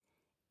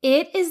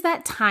It is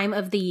that time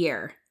of the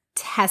year,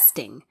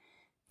 testing.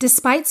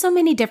 Despite so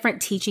many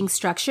different teaching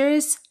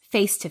structures,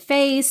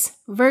 face-to-face,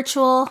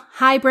 virtual,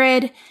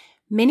 hybrid,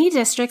 many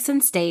districts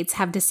and states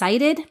have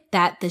decided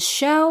that the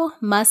show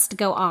must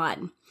go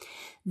on.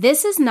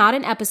 This is not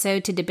an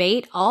episode to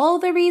debate all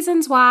the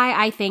reasons why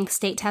I think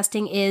state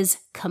testing is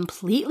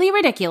completely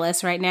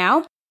ridiculous right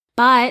now,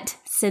 but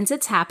since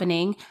it's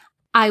happening,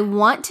 I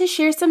want to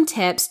share some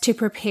tips to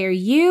prepare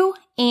you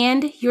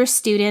and your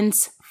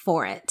students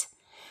for it.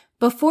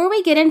 Before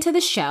we get into the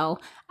show,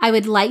 I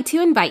would like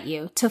to invite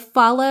you to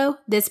follow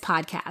this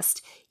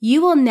podcast.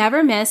 You will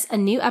never miss a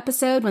new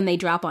episode when they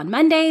drop on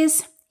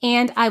Mondays,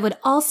 and I would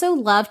also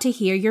love to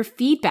hear your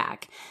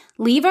feedback.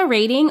 Leave a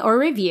rating or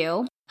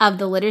review of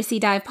the Literacy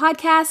Dive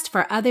podcast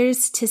for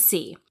others to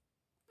see.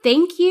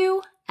 Thank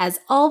you, as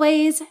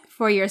always,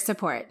 for your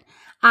support.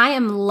 I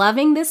am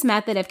loving this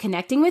method of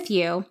connecting with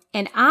you,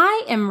 and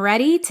I am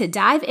ready to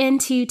dive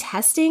into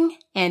testing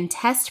and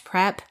test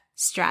prep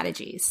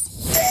strategies.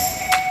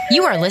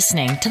 You are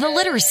listening to The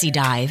Literacy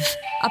Dive,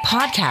 a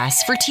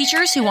podcast for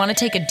teachers who want to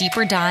take a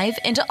deeper dive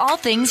into all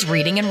things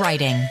reading and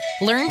writing.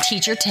 Learn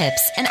teacher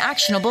tips and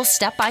actionable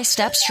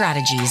step-by-step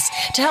strategies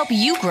to help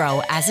you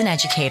grow as an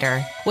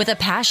educator. With a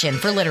passion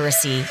for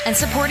literacy and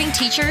supporting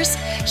teachers,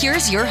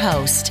 here's your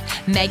host,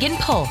 Megan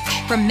Polk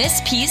from Miss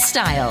P's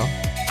Style.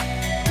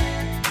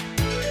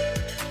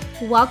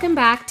 Welcome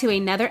back to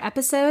another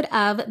episode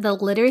of the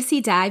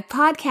Literacy Dive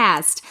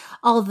podcast.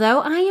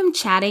 Although I am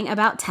chatting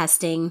about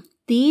testing,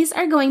 these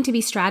are going to be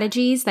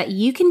strategies that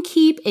you can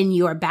keep in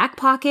your back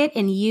pocket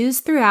and use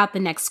throughout the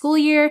next school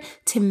year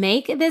to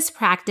make this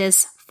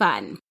practice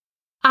fun.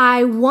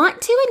 I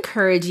want to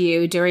encourage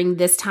you during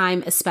this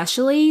time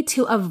especially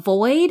to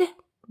avoid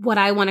what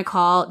I want to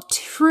call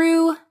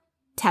true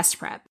test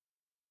prep.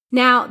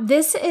 Now,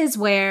 this is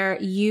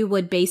where you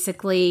would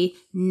basically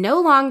no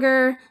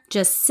longer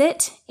just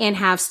sit and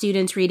have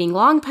students reading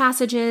long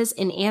passages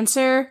and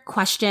answer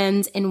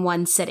questions in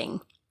one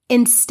sitting.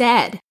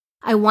 Instead,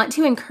 I want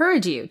to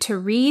encourage you to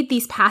read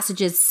these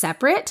passages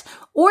separate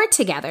or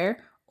together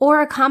or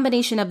a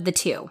combination of the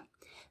two.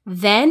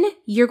 Then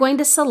you're going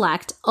to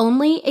select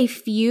only a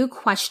few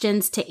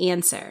questions to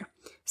answer.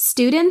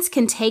 Students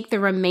can take the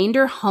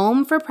remainder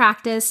home for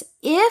practice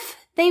if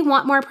they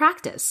want more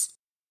practice.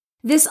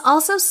 This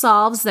also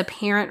solves the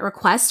parent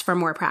request for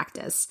more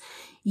practice.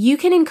 You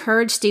can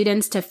encourage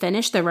students to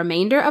finish the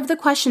remainder of the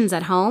questions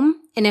at home,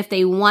 and if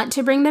they want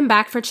to bring them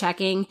back for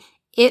checking,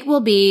 it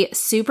will be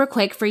super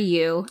quick for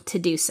you to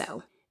do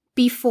so.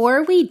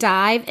 Before we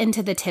dive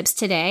into the tips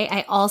today,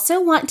 I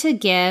also want to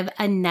give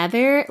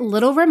another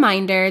little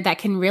reminder that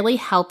can really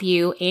help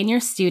you and your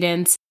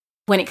students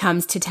when it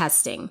comes to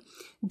testing.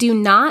 Do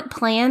not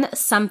plan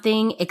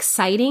something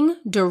exciting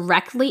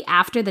directly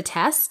after the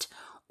test,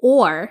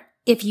 or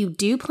if you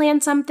do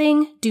plan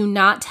something, do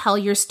not tell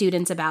your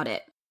students about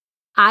it.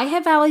 I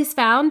have always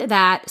found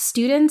that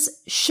students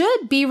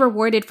should be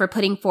rewarded for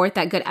putting forth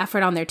that good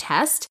effort on their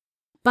test,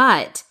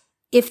 but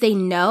if they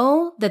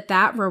know that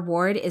that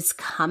reward is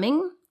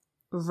coming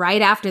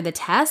right after the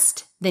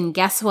test, then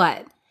guess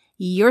what?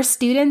 Your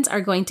students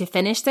are going to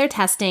finish their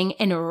testing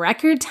in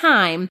record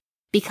time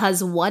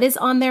because what is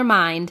on their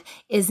mind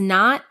is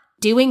not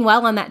doing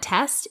well on that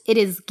test. It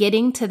is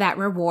getting to that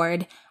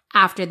reward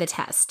after the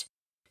test.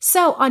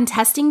 So on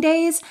testing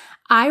days,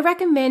 I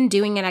recommend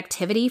doing an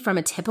activity from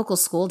a typical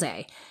school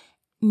day.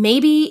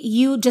 Maybe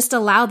you just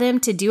allow them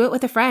to do it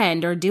with a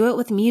friend or do it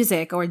with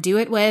music or do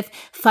it with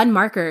fun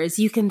markers.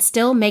 You can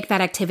still make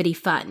that activity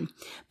fun.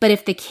 But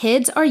if the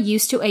kids are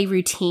used to a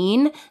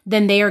routine,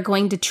 then they are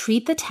going to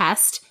treat the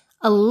test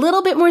a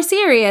little bit more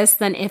serious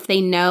than if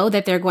they know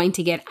that they're going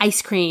to get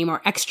ice cream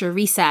or extra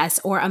recess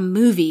or a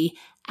movie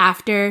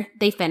after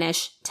they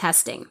finish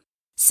testing.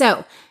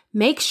 So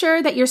make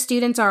sure that your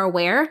students are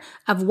aware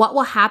of what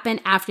will happen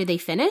after they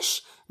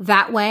finish.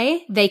 That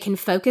way, they can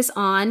focus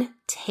on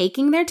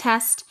taking their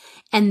test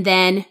and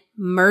then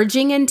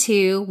merging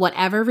into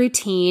whatever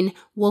routine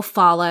will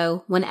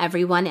follow when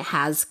everyone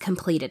has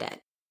completed it.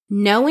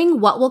 Knowing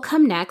what will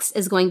come next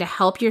is going to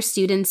help your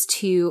students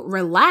to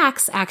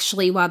relax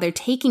actually while they're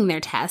taking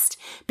their test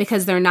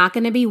because they're not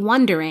going to be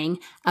wondering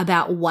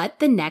about what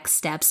the next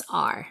steps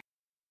are.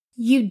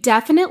 You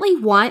definitely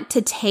want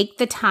to take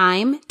the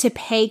time to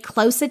pay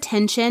close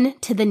attention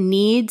to the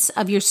needs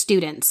of your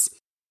students.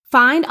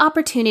 Find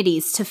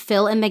opportunities to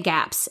fill in the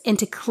gaps and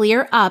to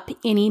clear up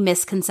any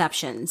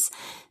misconceptions.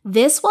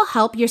 This will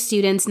help your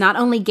students not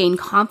only gain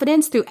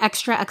confidence through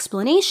extra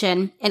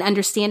explanation and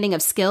understanding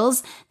of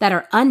skills that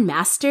are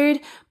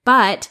unmastered,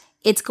 but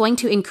it's going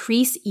to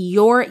increase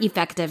your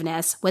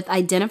effectiveness with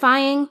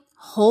identifying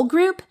whole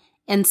group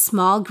and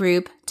small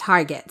group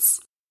targets.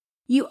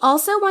 You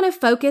also want to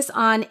focus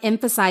on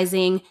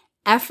emphasizing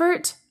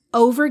effort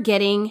over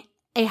getting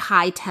a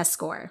high test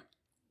score.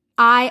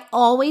 I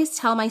always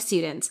tell my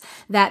students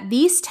that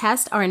these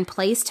tests are in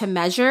place to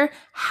measure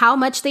how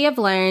much they have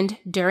learned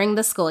during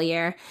the school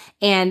year,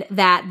 and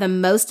that the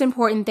most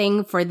important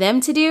thing for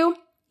them to do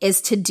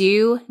is to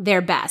do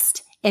their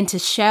best and to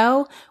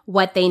show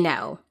what they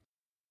know.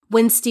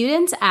 When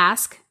students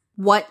ask,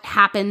 what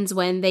happens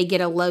when they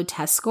get a low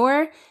test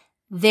score,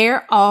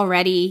 they're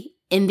already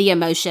in the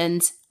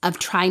emotions of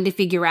trying to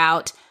figure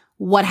out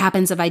what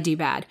happens if I do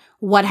bad?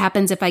 What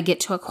happens if I get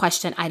to a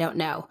question I don't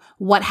know?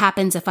 What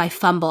happens if I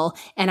fumble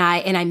and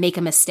I make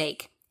a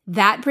mistake?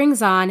 That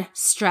brings on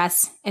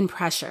stress and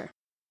pressure.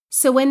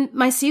 So when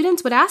my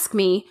students would ask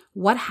me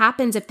what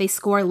happens if they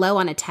score low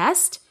on a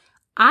test,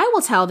 I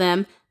will tell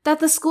them that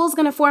the school's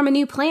going to form a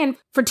new plan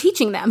for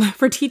teaching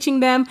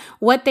them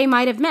what they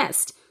might have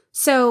missed.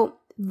 So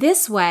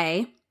this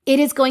way, it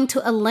is going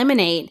to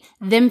eliminate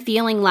them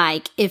feeling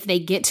like if they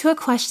get to a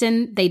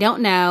question they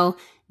don't know,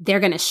 they're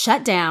going to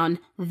shut down.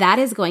 That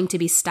is going to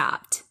be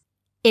stopped.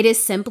 It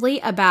is simply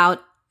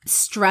about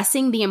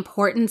stressing the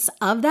importance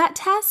of that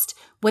test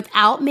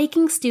without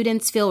making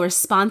students feel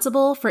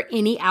responsible for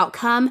any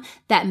outcome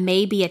that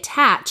may be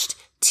attached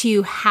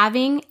to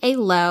having a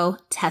low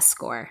test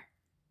score.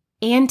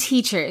 And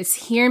teachers,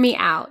 hear me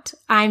out.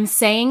 I'm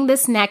saying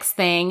this next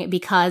thing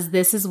because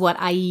this is what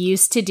I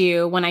used to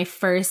do when I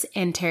first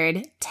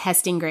entered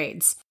testing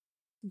grades.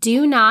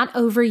 Do not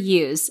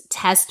overuse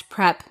test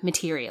prep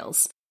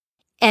materials.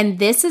 And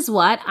this is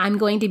what I'm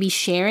going to be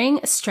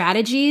sharing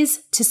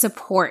strategies to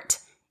support,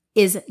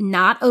 is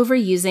not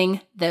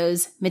overusing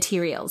those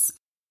materials.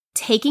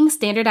 Taking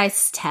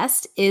standardized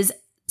tests is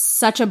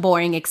such a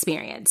boring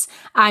experience.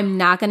 I'm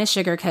not going to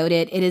sugarcoat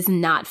it. It is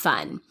not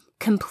fun.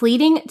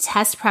 Completing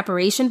test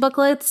preparation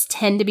booklets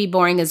tend to be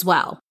boring as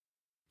well.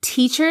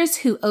 Teachers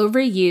who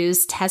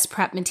overuse test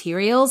prep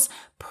materials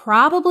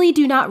probably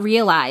do not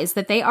realize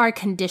that they are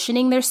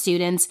conditioning their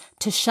students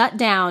to shut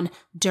down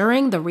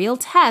during the real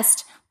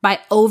test by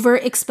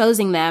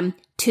overexposing them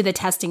to the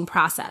testing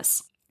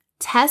process.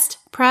 Test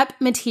prep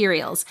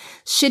materials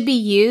should be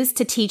used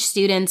to teach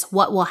students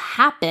what will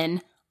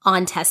happen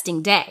on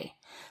testing day.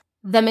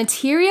 The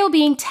material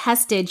being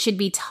tested should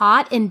be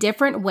taught in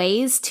different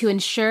ways to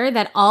ensure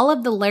that all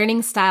of the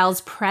learning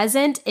styles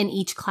present in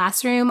each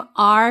classroom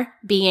are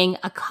being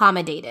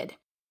accommodated.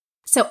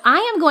 So I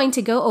am going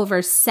to go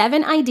over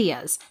 7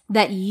 ideas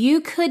that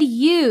you could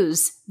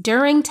use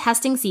during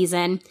testing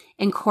season,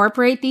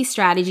 incorporate these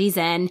strategies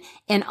in,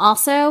 and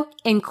also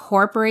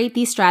incorporate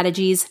these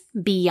strategies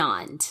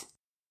beyond.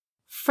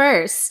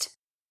 First,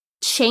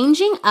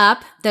 changing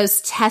up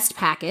those test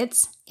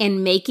packets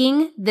and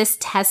making this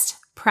test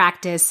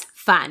practice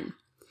fun.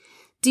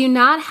 Do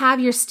not have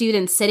your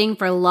students sitting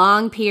for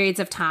long periods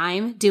of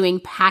time doing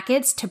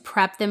packets to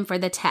prep them for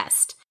the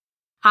test.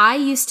 I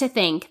used to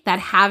think that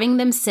having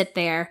them sit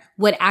there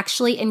would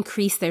actually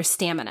increase their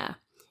stamina.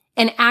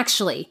 And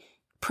actually,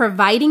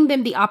 providing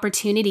them the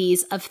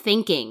opportunities of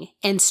thinking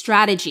and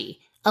strategy,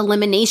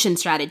 elimination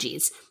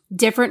strategies,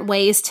 different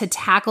ways to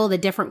tackle the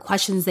different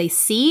questions they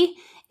see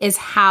is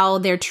how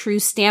their true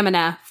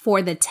stamina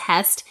for the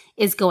test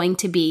is going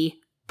to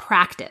be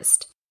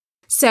practiced.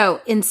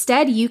 So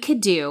instead, you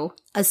could do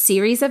a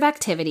series of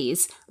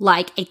activities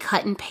like a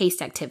cut and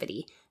paste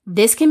activity.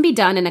 This can be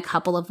done in a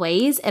couple of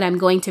ways, and I'm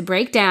going to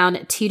break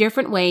down 2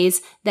 different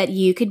ways that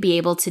you could be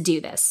able to do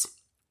this.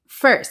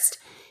 First,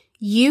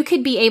 you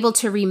could be able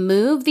to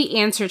remove the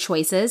answer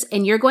choices,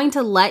 and you're going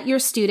to let your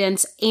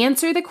students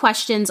answer the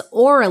questions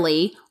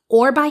orally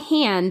or by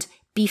hand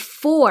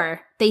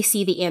before they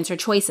see the answer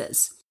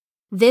choices.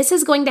 This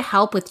is going to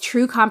help with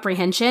true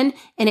comprehension,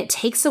 and it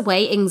takes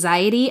away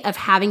anxiety of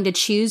having to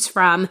choose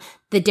from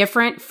the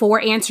different 4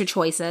 answer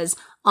choices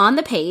on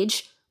the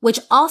page, which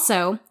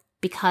also,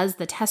 because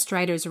the test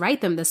writers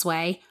write them this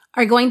way,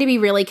 are going to be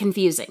really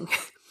confusing.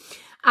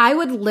 I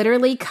would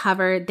literally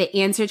cover the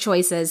answer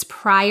choices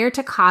prior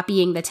to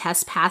copying the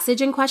test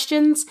passage and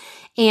questions,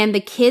 and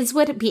the kids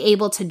would be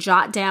able to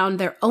jot down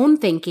their own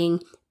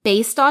thinking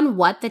based on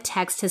what the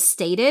text has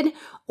stated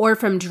or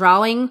from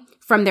drawing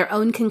from their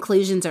own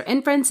conclusions or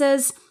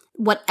inferences.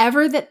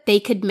 Whatever that they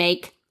could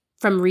make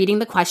from reading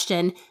the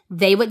question,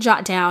 they would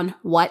jot down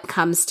what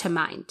comes to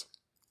mind.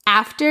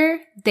 After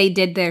they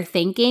did their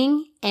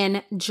thinking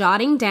and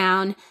jotting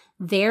down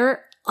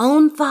their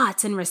own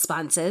thoughts and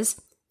responses,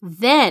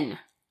 then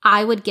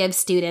I would give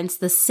students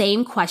the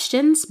same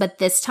questions, but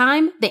this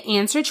time the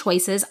answer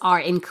choices are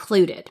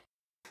included.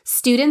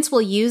 Students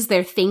will use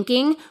their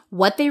thinking,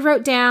 what they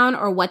wrote down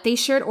or what they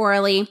shared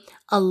orally,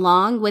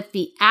 along with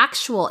the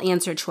actual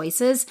answer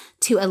choices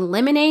to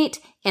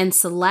eliminate and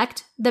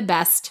select the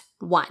best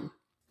one.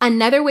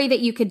 Another way that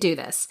you could do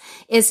this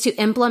is to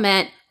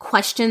implement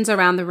questions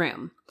around the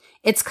room.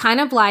 It's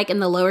kind of like in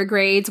the lower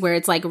grades where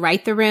it's like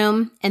write the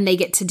room and they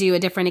get to do a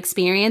different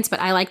experience, but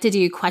I like to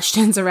do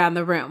questions around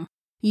the room.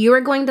 You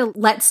are going to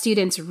let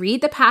students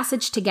read the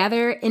passage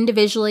together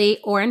individually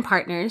or in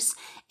partners,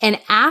 and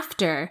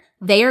after,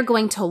 they are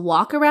going to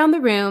walk around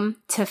the room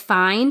to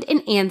find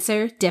and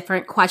answer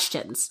different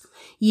questions.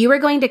 You are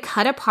going to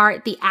cut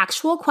apart the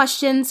actual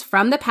questions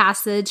from the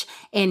passage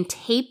and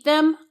tape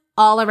them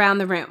all around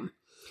the room.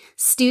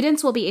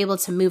 Students will be able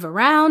to move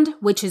around,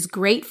 which is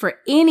great for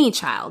any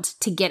child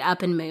to get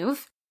up and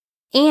move,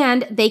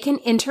 and they can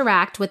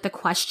interact with the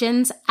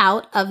questions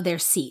out of their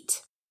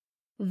seat.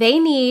 They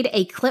need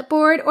a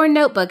clipboard or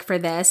notebook for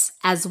this,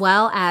 as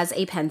well as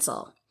a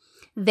pencil.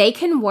 they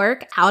can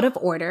work out of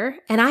order,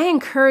 and I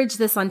encourage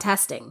this on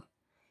testing.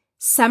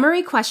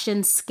 Summary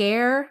questions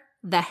scare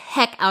the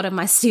heck out of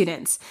my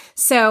students.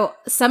 So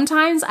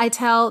sometimes I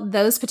tell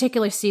those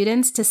particular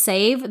students to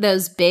save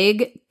those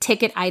big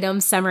ticket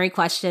item summary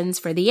questions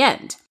for the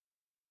end.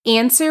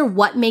 Answer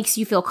what makes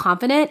you feel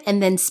confident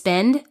and then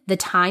spend the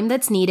time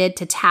that's needed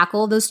to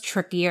tackle those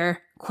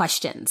trickier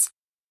questions.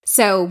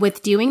 So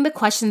with doing the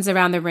questions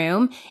around the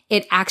room,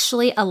 it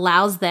actually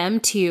allows them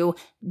to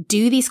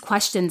do these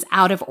questions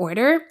out of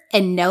order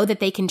and know that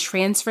they can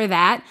transfer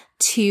that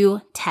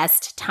to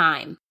test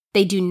time.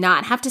 They do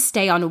not have to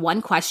stay on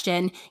one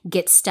question,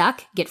 get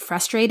stuck, get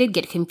frustrated,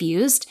 get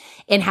confused,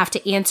 and have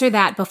to answer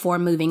that before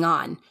moving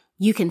on.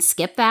 You can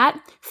skip that,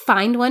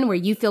 find one where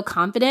you feel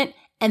confident,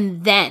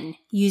 and then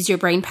use your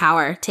brain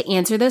power to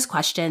answer those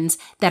questions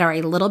that are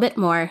a little bit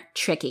more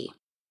tricky.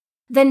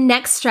 The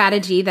next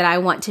strategy that I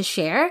want to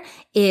share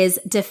is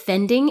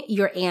defending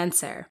your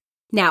answer.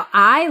 Now,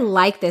 I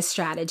like this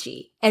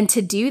strategy, and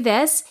to do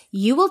this,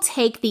 you will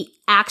take the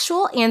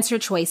actual answer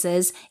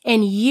choices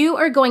and you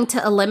are going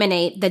to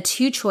eliminate the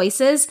two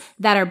choices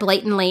that are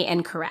blatantly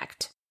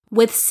incorrect.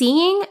 With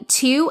seeing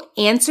two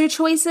answer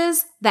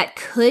choices that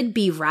could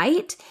be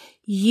right,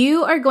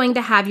 you are going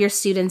to have your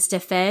students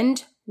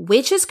defend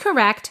which is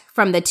correct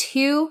from the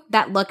two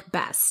that look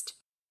best.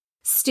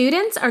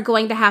 Students are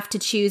going to have to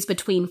choose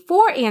between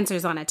 4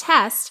 answers on a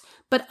test,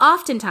 but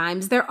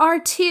oftentimes there are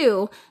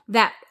 2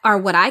 that are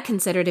what I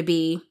consider to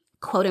be,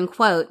 quote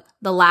unquote,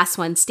 the last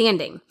one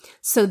standing.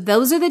 So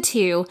those are the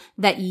 2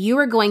 that you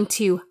are going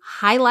to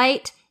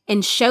highlight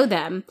and show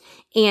them.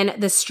 And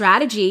the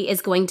strategy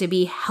is going to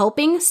be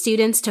helping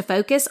students to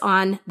focus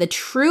on the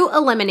true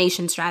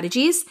elimination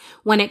strategies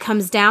when it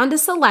comes down to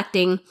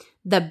selecting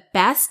the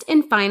best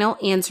and final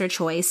answer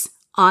choice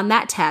on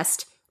that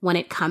test when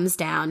it comes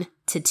down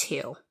to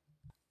 2.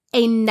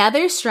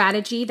 Another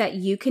strategy that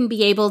you can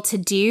be able to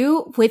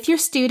do with your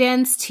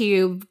students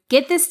to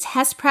get this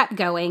test prep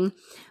going,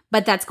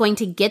 but that's going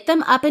to get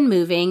them up and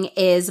moving,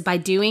 is by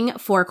doing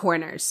 4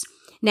 corners.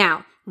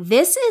 Now,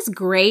 this is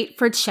great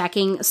for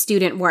checking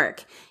student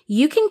work.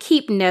 You can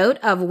keep note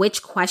of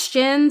which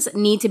questions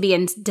need to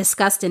be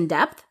discussed in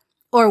depth,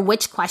 or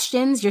which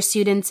questions your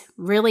students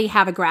really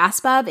have a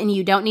grasp of and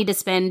you don't need to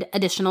spend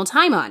additional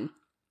time on.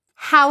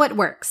 How it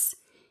works.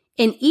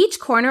 In each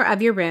corner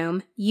of your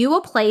room, you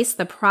will place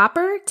the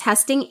proper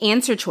testing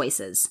answer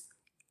choices,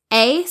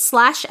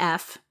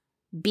 A/F,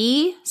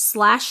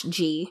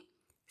 B/G,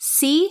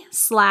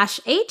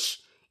 C/H,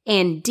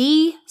 and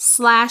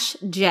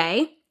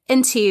D/J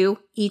into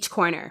each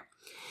corner.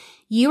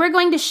 You are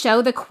going to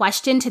show the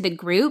question to the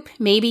group.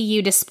 Maybe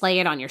you display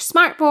it on your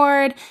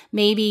smartboard.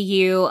 Maybe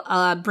you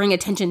bring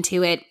attention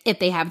to it if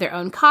they have their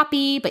own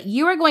copy, but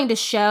you are going to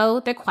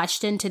show the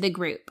question to the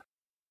group.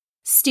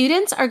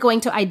 Students are going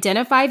to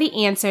identify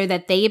the answer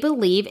that they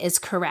believe is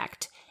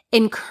correct.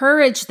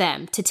 Encourage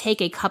them to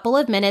take a couple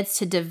of minutes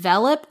to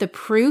develop the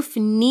proof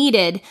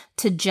needed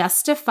to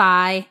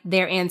justify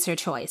their answer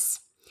choice.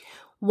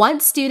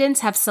 Once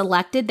students have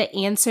selected the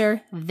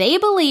answer they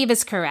believe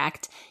is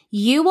correct,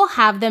 you will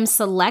have them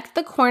select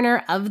the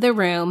corner of the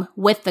room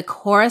with the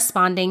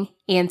corresponding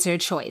answer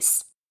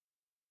choice.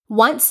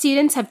 Once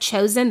students have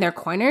chosen their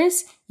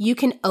corners, you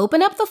can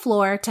open up the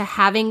floor to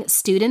having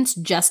students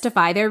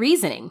justify their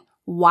reasoning.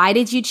 Why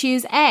did you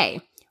choose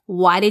A?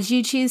 Why did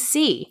you choose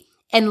C?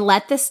 And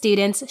let the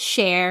students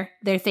share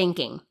their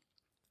thinking.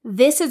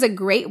 This is a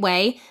great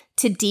way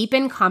to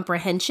deepen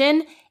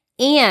comprehension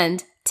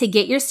and to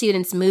get your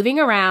students moving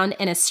around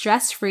in a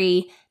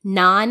stress-free,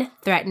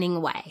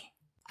 non-threatening way.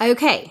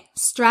 Okay,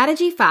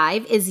 strategy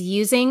 5 is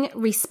using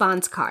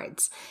response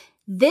cards.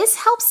 This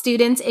helps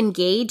students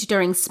engage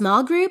during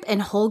small group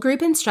and whole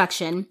group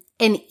instruction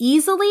and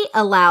easily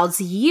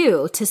allows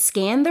you to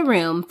scan the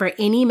room for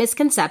any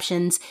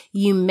misconceptions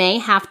you may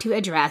have to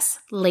address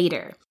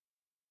later.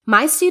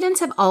 My students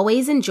have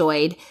always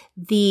enjoyed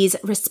these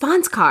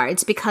response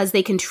cards because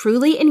they can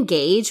truly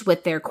engage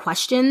with their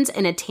questions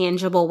in a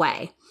tangible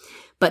way.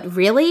 But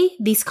really,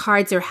 these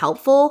cards are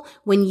helpful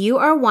when you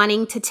are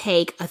wanting to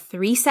take a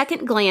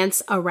 3-second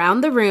glance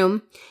around the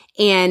room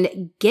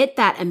and get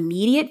that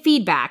immediate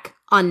feedback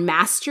on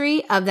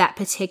mastery of that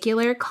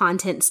particular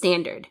content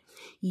standard.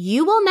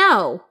 You will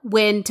know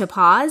when to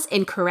pause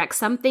and correct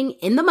something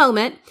in the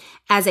moment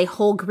as a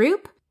whole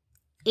group,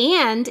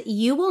 and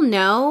you will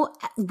know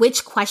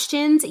which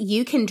questions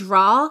you can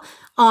draw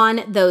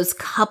on those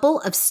couple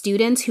of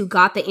students who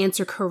got the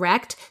answer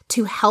correct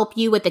to help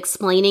you with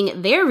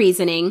explaining their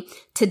reasoning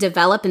to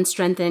develop and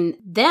strengthen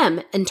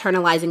them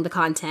internalizing the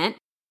content.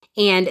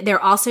 And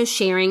they're also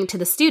sharing to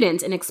the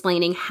students and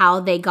explaining how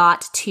they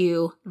got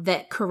to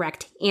the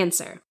correct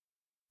answer.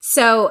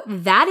 So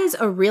that is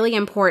a really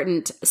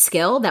important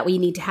skill that we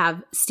need to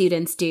have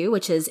students do,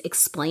 which is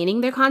explaining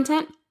their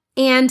content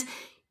and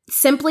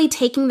simply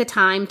taking the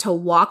time to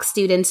walk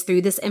students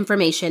through this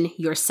information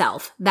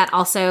yourself. That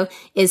also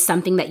is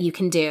something that you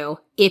can do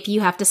if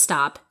you have to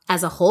stop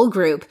as a whole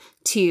group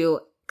to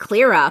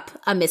clear up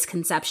a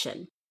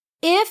misconception.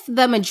 If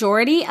the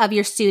majority of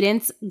your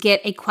students get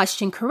a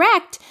question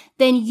correct,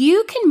 then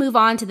you can move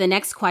on to the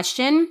next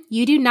question.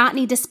 You do not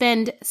need to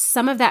spend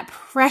some of that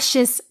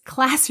precious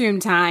classroom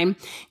time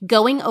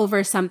going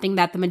over something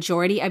that the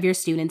majority of your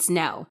students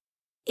know.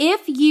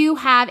 If you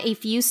have a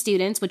few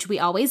students, which we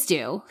always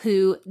do,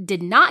 who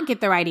did not get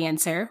the right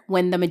answer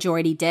when the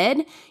majority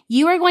did,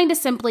 you are going to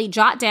simply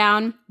jot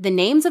down the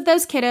names of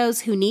those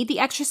kiddos who need the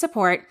extra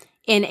support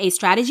in a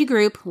strategy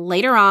group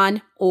later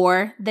on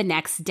or the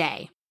next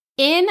day.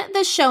 In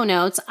the show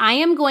notes, I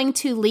am going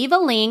to leave a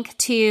link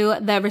to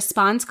the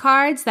response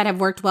cards that have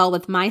worked well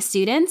with my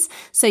students,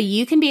 so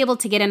you can be able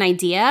to get an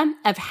idea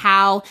of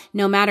how,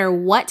 no matter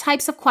what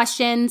types of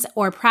questions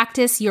or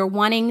practice you're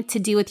wanting to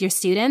do with your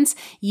students,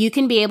 you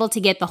can be able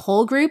to get the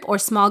whole group or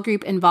small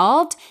group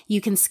involved.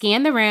 You can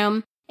scan the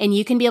room, and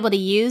you can be able to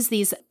use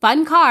these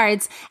fun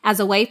cards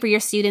as a way for your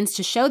students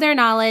to show their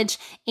knowledge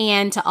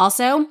and to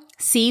also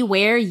see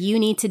where you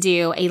need to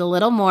do a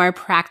little more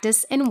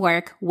practice and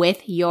work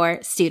with your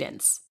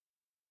students.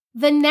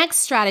 The next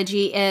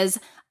strategy is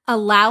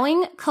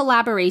allowing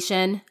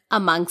collaboration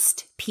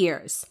amongst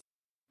peers.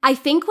 I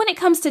think when it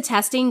comes to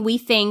testing, we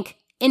think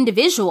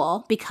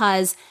individual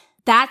because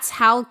that's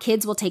how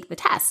kids will take the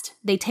test.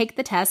 They take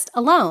the test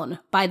alone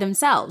by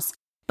themselves.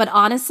 But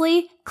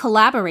honestly,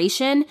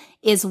 collaboration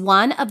is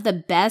one of the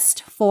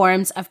best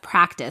forms of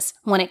practice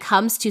when it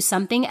comes to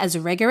something as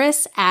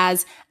rigorous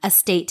as a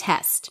state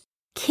test.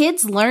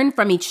 Kids learn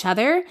from each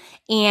other,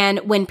 and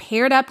when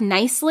paired up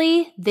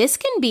nicely, this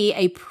can be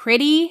a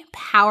pretty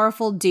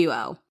powerful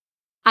duo.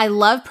 I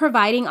love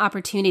providing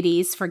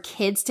opportunities for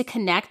kids to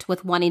connect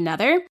with one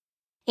another,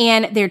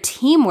 and their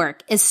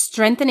teamwork is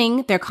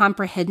strengthening their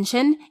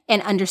comprehension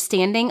and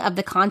understanding of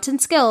the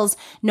content skills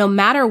no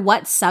matter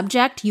what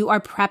subject you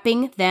are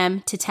prepping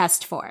them to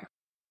test for.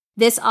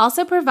 This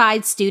also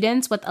provides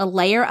students with a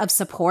layer of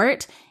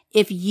support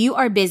if you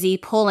are busy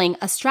pulling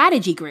a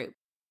strategy group.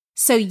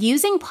 So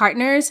using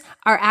partners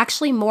are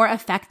actually more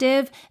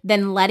effective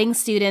than letting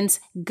students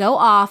go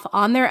off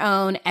on their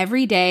own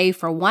every day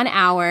for 1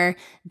 hour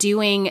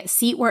doing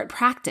seat work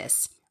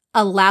practice.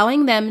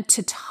 Allowing them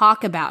to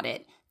talk about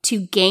it,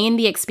 to gain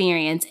the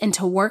experience, and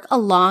to work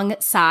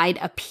alongside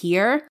a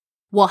peer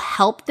will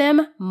help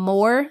them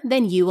more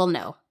than you will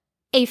know.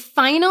 A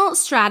final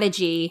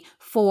strategy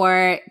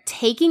for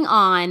taking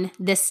on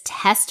this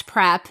test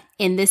prep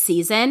in this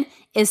season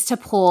is to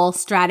pull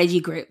strategy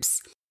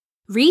groups.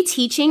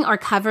 Reteaching or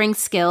covering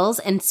skills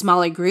in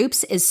smaller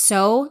groups is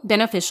so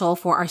beneficial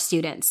for our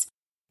students.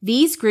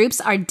 These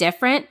groups are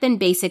different than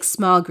basic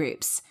small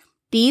groups.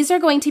 These are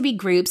going to be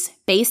groups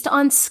based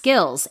on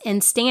skills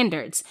and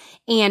standards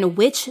and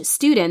which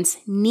students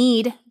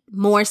need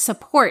more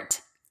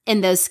support in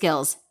those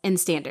skills and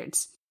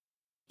standards.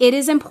 It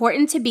is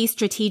important to be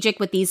strategic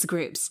with these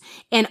groups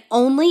and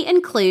only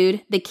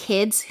include the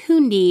kids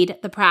who need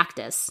the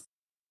practice.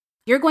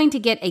 You're going to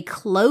get a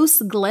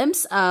close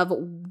glimpse of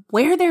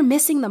where they're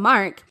missing the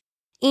mark,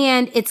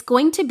 and it's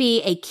going to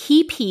be a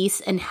key piece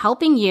in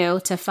helping you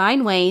to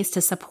find ways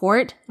to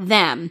support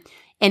them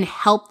and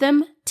help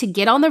them to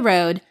get on the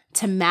road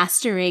to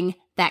mastering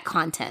that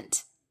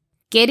content.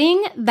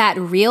 Getting that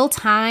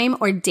real-time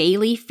or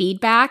daily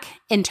feedback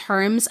in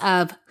terms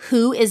of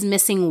who is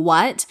missing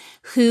what,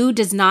 who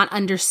does not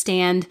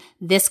understand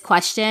this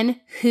question,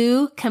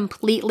 who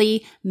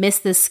completely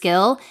missed this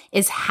skill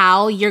is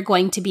how you're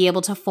going to be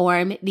able to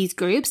form these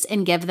groups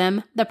and give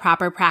them the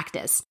proper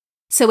practice.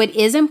 So it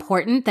is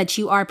important that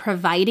you are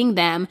providing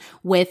them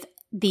with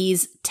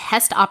these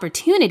test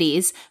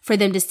opportunities for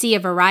them to see a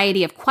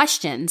variety of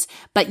questions,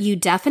 but you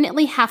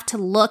definitely have to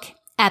look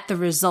at the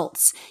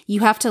results.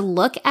 You have to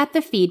look at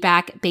the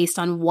feedback based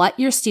on what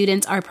your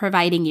students are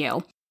providing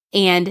you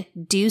and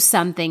do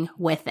something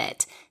with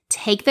it.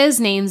 Take those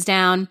names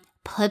down,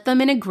 put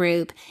them in a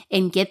group,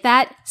 and get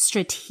that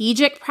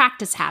strategic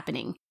practice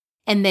happening,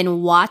 and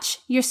then watch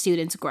your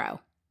students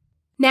grow.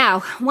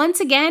 Now, once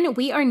again,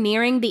 we are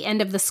nearing the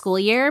end of the school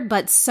year,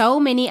 but so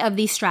many of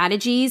these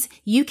strategies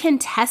you can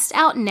test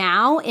out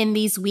now in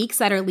these weeks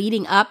that are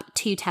leading up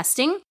to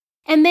testing,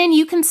 and then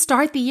you can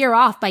start the year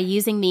off by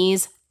using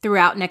these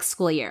throughout next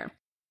school year.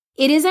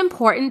 It is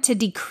important to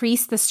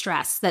decrease the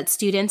stress that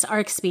students are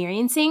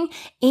experiencing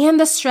and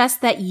the stress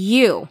that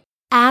you,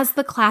 as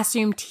the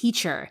classroom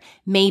teacher,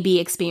 may be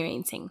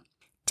experiencing.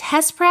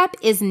 Test prep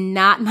is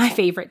not my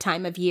favorite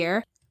time of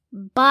year,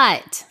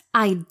 but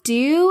I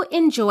do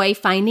enjoy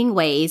finding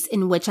ways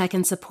in which I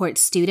can support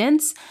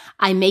students.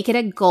 I make it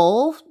a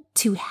goal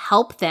to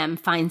help them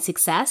find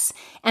success,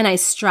 and I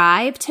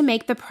strive to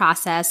make the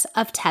process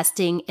of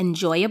testing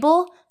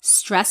enjoyable,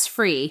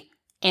 stress-free,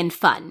 and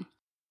fun.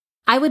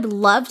 I would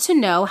love to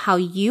know how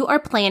you are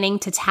planning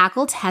to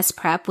tackle test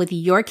prep with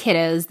your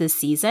kiddos this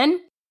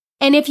season.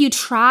 And if you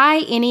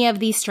try any of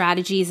these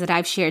strategies that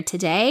I've shared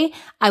today,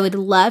 I would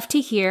love to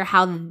hear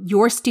how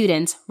your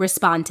students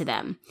respond to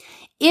them.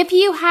 If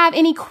you have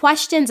any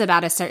questions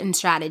about a certain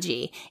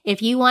strategy,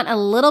 if you want a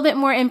little bit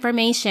more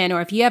information,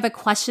 or if you have a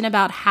question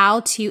about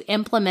how to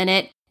implement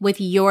it with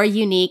your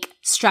unique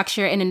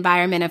structure and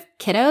environment of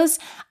kiddos,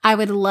 I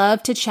would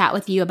love to chat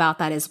with you about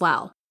that as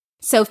well.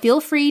 So feel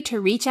free to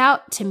reach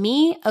out to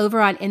me over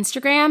on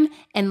Instagram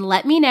and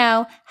let me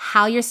know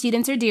how your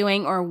students are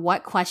doing or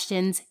what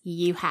questions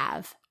you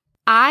have.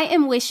 I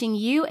am wishing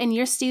you and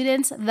your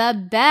students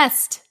the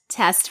best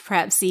test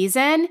prep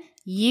season.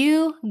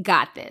 You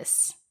got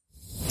this.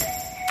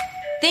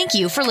 Thank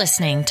you for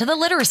listening to the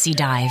Literacy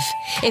Dive.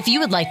 If you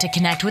would like to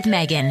connect with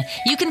Megan,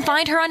 you can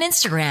find her on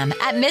Instagram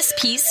at Miss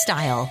Peace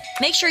Style.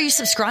 Make sure you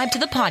subscribe to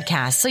the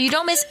podcast so you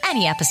don't miss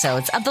any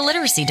episodes of the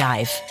Literacy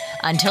Dive.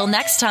 Until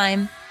next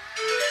time.